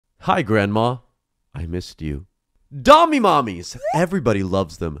Hi, Grandma. I missed you. Dommy mommies! Everybody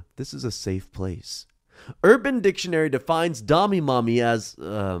loves them. This is a safe place. Urban Dictionary defines Dommy mommy as,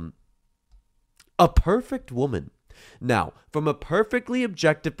 a perfect woman. Now, from a perfectly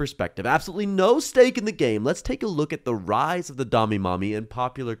objective perspective, absolutely no stake in the game, let's take a look at the rise of the Dommy mommy in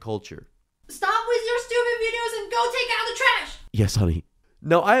popular culture. Stop with your stupid videos and go take out the trash! Yes, honey.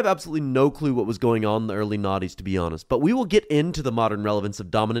 Now, I have absolutely no clue what was going on in the early noughties, to be honest, but we will get into the modern relevance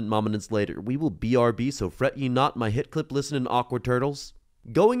of dominant mominants later. We will BRB, so fret ye not, my hit clip listening awkward turtles.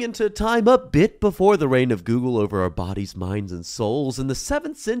 Going into a time a bit before the reign of Google over our bodies, minds, and souls, in the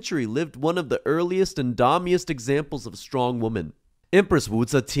 7th century lived one of the earliest and dommiest examples of a strong woman. Empress Wu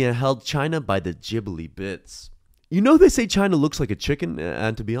Zetian held China by the ghibli bits. You know they say China looks like a chicken,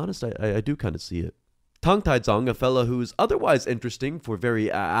 and to be honest, I do kind of see it. Tang Taizong, a fellow who's otherwise interesting for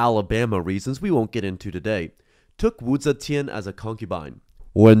very Alabama reasons we won't get into today, took Wu Zetian as a concubine.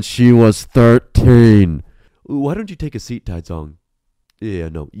 When she was 13. Why don't you take a seat, Taizong? Yeah,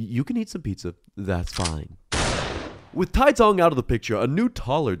 no, you can eat some pizza. That's fine. With Taizong out of the picture, a new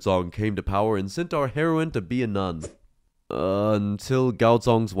taller Zong came to power and sent our heroine to be a nun. Until Gao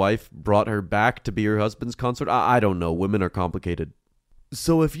Zong's wife brought her back to be her husband's consort. I don't know, women are complicated.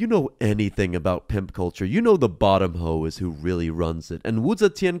 So if you know anything about pimp culture, you know the bottom hoe is who really runs it, and Wu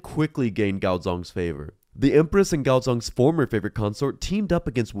Zetian quickly gained Gao Zong's favor. The Empress and Gao Zong's former favorite consort teamed up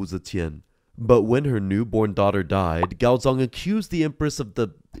against Wu Zetian. But when her newborn daughter died, Gao Zong accused the Empress of the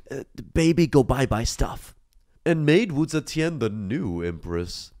baby go bye-bye stuff and made Wu Zetian the new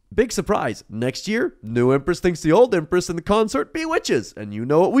Empress. Big surprise, next year, new Empress thinks the old Empress and the consort be witches, and you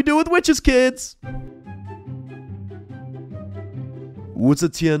know what we do with witches, kids! Wu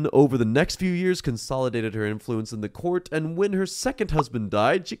Zetian, over the next few years, consolidated her influence in the court, and when her second husband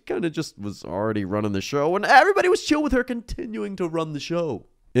died, she kind of just was already running the show, and everybody was chill with her continuing to run the show.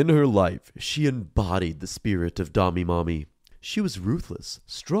 In her life, she embodied the spirit of Dommy Mommy. She was ruthless,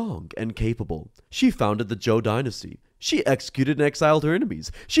 strong, and capable. She founded the Zhou dynasty. She executed and exiled her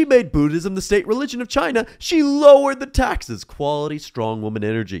enemies. She made Buddhism the state religion of China. She lowered the taxes. Quality, strong woman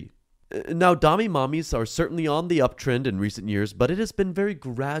energy. Now, Dommy mommies are certainly on the uptrend in recent years, but it has been very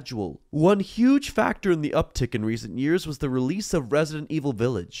gradual. One huge factor in the uptick in recent years was the release of Resident Evil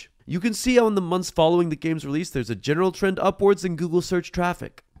Village. You can see how in the months following the game's release, there's a general trend upwards in Google search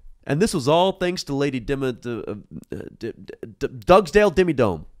traffic. And this was all thanks to Lady Dugsdale Dimmy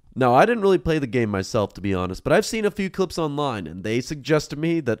Dome. Now, I didn't really play the game myself, to be honest, but I've seen a few clips online, and they suggest to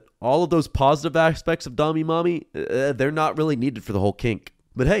me that all of those positive aspects of Dommy Mommy, they're not really needed for the whole kink.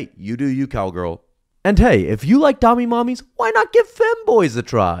 But hey, you do you, cowgirl. And hey, if you like Dommy Mommies, why not give femboys a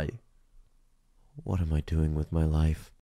try? What am I doing with my life?